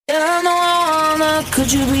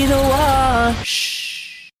could you be the one?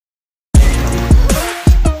 Shh.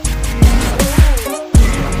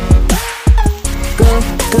 Good,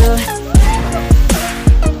 good.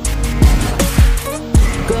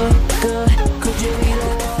 Good, good. Could you be the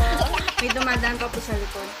one? May dumadaan pa po sa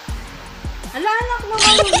likod. Hala, anak mo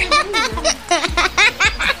mahuli.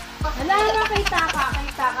 Hala, anak, kay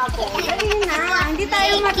Taka po. Dali na, hindi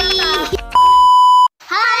tayo matatapos.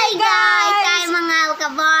 Hi guys! Hi mga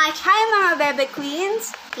kabosh! Hi mga bebe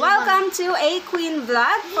queens! Welcome to A-Quinn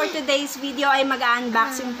vlog. For today's video ay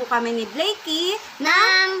mag-unboxing po kami ni Blakey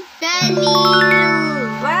ng Treadmill!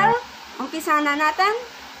 Well, umpisa na natin.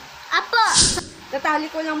 Apo! Tatali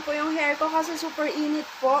ko lang po yung hair ko kasi super init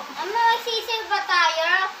po. Magsisir ba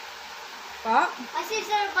tayo? Po?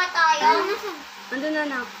 Magsisir ba tayo? Andun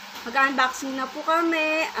na. Mag-unboxing na po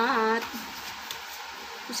kami at...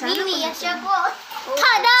 Mimi, siya po.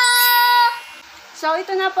 Tada! So,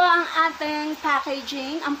 ito na po ang ating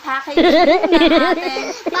packaging. Ang packaging ng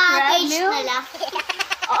ating Package na lang.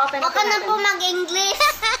 O-open Huwag ka na po mag-English.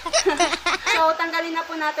 So, tanggalin na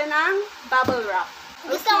po natin ang bubble wrap.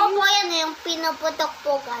 Gusto ko po yan yung pinuputok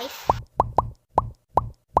po, guys.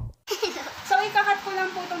 So, ikakat ko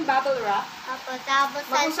lang po itong bubble wrap. Apo, tapos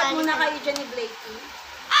Mag-usap muna kayo dyan ni Blakey.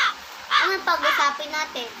 Ano pag-usapin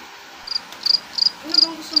natin? Ano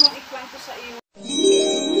bang gusto mong ikwento sa iyo?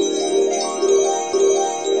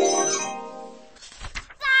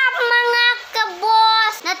 Mga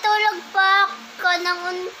kabos! Natulog pa ako ng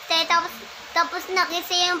unti, tapos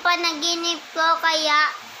nakisi yung panaginip ko,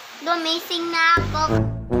 kaya gumising na ako.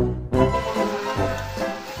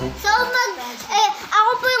 So,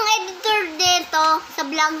 ako po yung editor dito, sa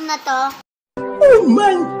vlog na to. Oh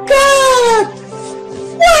my God!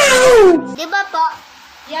 Wow! Diba po?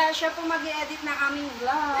 Yeah, siya po mag-edit ng aming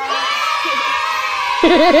vlog.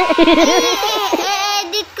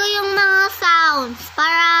 I-edit ko yung mga sounds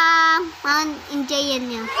para enjoyin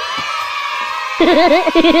niyo.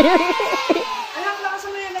 Anak, lakas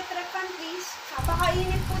mo yung electric fan, please.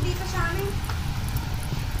 Napakainit po dito sa amin.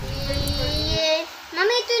 Yes.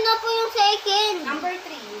 Mami, ito na po yung second. Number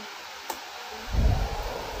 3.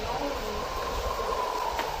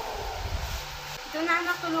 Ito na,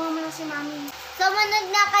 anak, tulungan mo na si Mami. Sumunod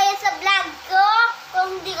na kayo sa vlog ko.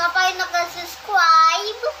 Kung di ka pa yung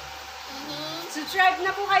nakasubscribe. Subscribe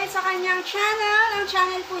na po kayo sa kanyang channel. Ang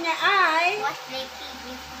channel po niya ay... Watch Blakey.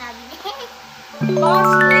 Sinabi niya.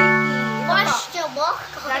 Boss Blakey. Watch Chubok.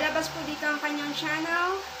 Lalabas po dito ang kanyang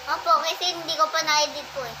channel. Opo, kasi hindi ko pa na-edit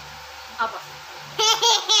po eh. Apo.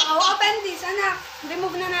 So, open this, anak.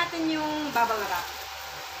 Remove na natin yung bubble wrap.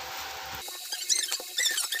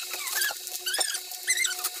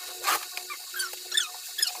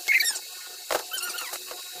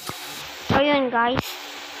 So, yun guys.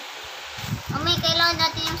 May kailangan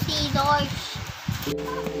natin yung scissors.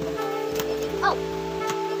 Oh!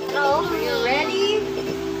 Hello? Are you ready?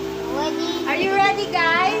 Ready? Are you ready,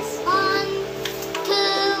 guys? 1,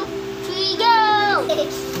 2, 3, go!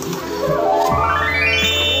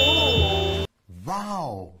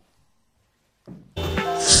 Wow!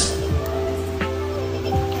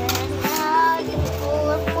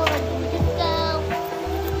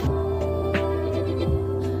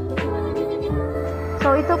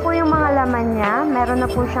 So, ito po yung mga laman niya. Meron na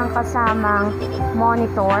po siyang kasamang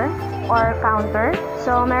monitor or counter.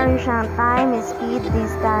 So, meron siyang time, speed,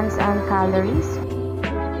 distance, and calories.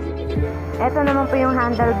 Ito naman po yung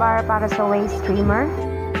handlebar para sa waist trimmer.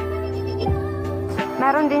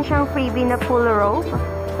 Meron din siyang freebie na pull rope.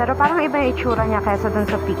 Pero parang iba yung itsura niya kaysa dun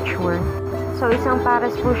sa picture. So, isang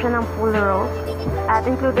pares po siya ng pull rope. At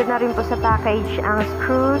included na rin po sa package ang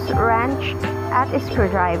screws, wrench, at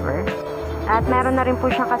screwdriver. At meron na rin po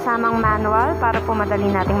siyang kasamang manual para po madali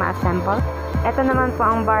nating ma-assemble. Ito naman po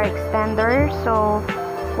ang bar extender. So,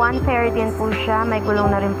 one pair din po siya. May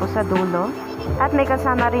gulong na rin po sa dulo. At may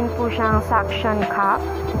kasama rin po siyang suction cup,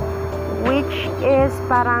 which is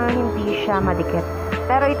parang hindi siya madikit.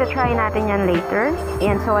 Pero ito try natin yan later.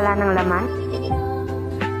 Ayan, so wala nang laman.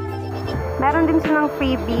 Meron din silang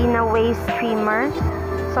freebie na waist trimmer.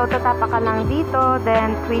 So, tatapa ka lang dito,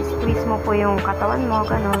 then twist mo po yung katawan mo,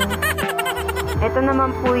 ganun. Ito naman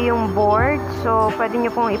po yung board. So, pwede nyo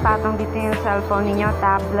pong ipatong dito yung cellphone ninyo,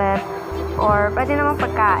 tablet, or pwede naman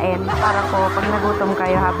pagkain. Para po, pag nagutom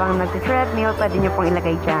kayo habang nag-treadmill, pwede nyo pong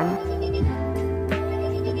ilagay dyan.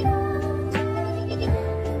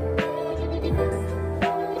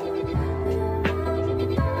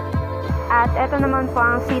 At ito naman po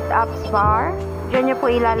ang sit-ups bar. Diyan nyo po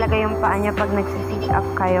ilalagay yung paa nyo pag nagsi-sit up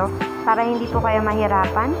kayo, para hindi po kayo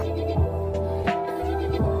mahirapan.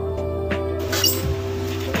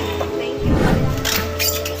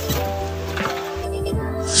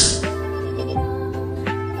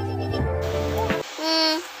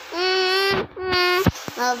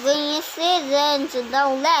 season, so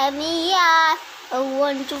don't let me out. I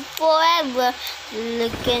want you forever.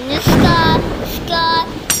 Look in the sky, sky,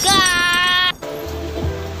 sky.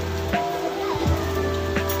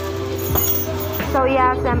 So,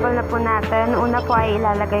 i-assemble na po natin. Una po ay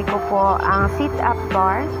ilalagay ko po ang sit-up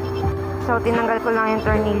bar. So, tinanggal ko lang yung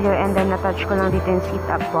tornilyo and then na-touch ko lang dito yung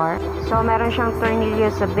sit-up bar. So, meron siyang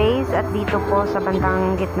tornilyo sa base at dito po sa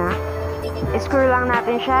bandang gitna. I-screw lang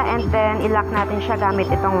natin siya and then i-lock natin siya gamit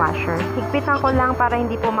itong washer. Higpitan ko lang para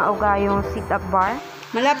hindi po mauga yung sit-up bar.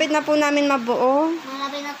 Malapit na po namin mabuo.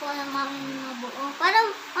 Malapit na po namin mabuo. Parang,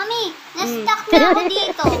 Mami, na-stuck na ako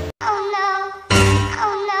dito. Oh no,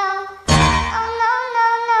 oh no, oh no, no,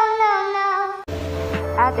 no, no, no.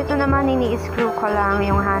 At ito naman, ini-screw ko lang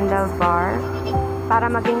yung handlebar para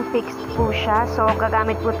maging fixed po siya. So,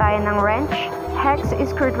 gagamit po tayo ng wrench. Hex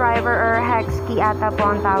screwdriver or hex key ata po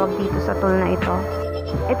ang tawag dito sa tool na ito.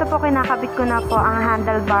 Ito po, kinakabit ko na po ang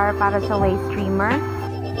handlebar para sa waist trimmer.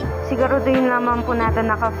 Siguraduhin naman po natin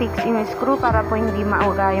naka-fix yung screw para po hindi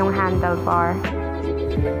mauga yung handlebar.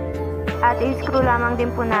 At i-screw lamang din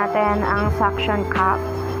po natin ang suction cup.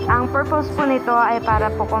 Ang purpose po nito ay para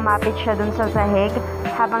po kumapit siya dun sa sahig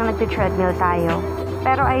habang nagti-treadmill tayo.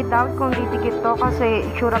 Pero I doubt kung didikit to kasi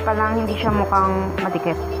itsura pa lang hindi siya mukhang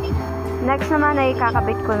madikit. Next naman ay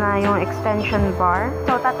kakabit ko na yung extension bar.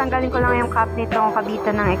 So tatanggalin ko lang yung cap nitong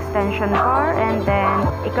kabitan ng extension bar and then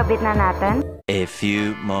ikabit na natin. A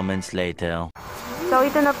few moments later. So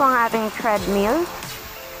ito na po ang ating treadmill.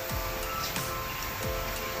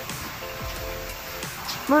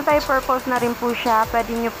 Multi-purpose na rin po siya.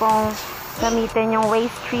 Pwede nyo pong gamitin yung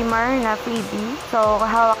waist trimmer na freebie. So,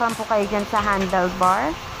 hawak lang po kayo dyan sa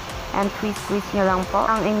handlebar. And twist nyo lang po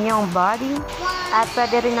ang inyong body. At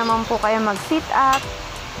pwede rin naman po kayo mag-sit up.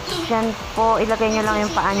 Dyan po, ilagay nyo lang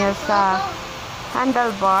yung paa nyo sa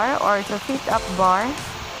handlebar or sa sit-up bar.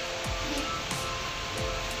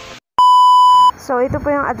 So, ito po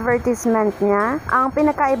yung advertisement niya. Ang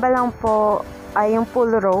pinakaiba lang po ay yung pull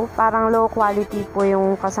row, parang low quality po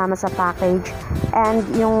yung kasama sa package. And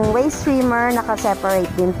yung waist trimmer, naka-separate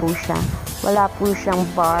din po siya. Wala po siyang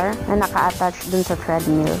bar na naka-attach dun sa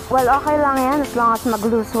treadmill. Well, okay lang yan. As long as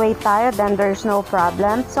mag-lose weight tayo, then there's no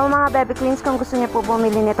problem. So, mga baby queens, kung gusto niyo po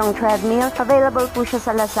bumili nitong treadmill, available po siya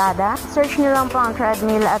sa Lazada. Search niyo lang po ang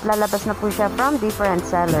treadmill at lalabas na po siya from different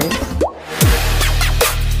sellers.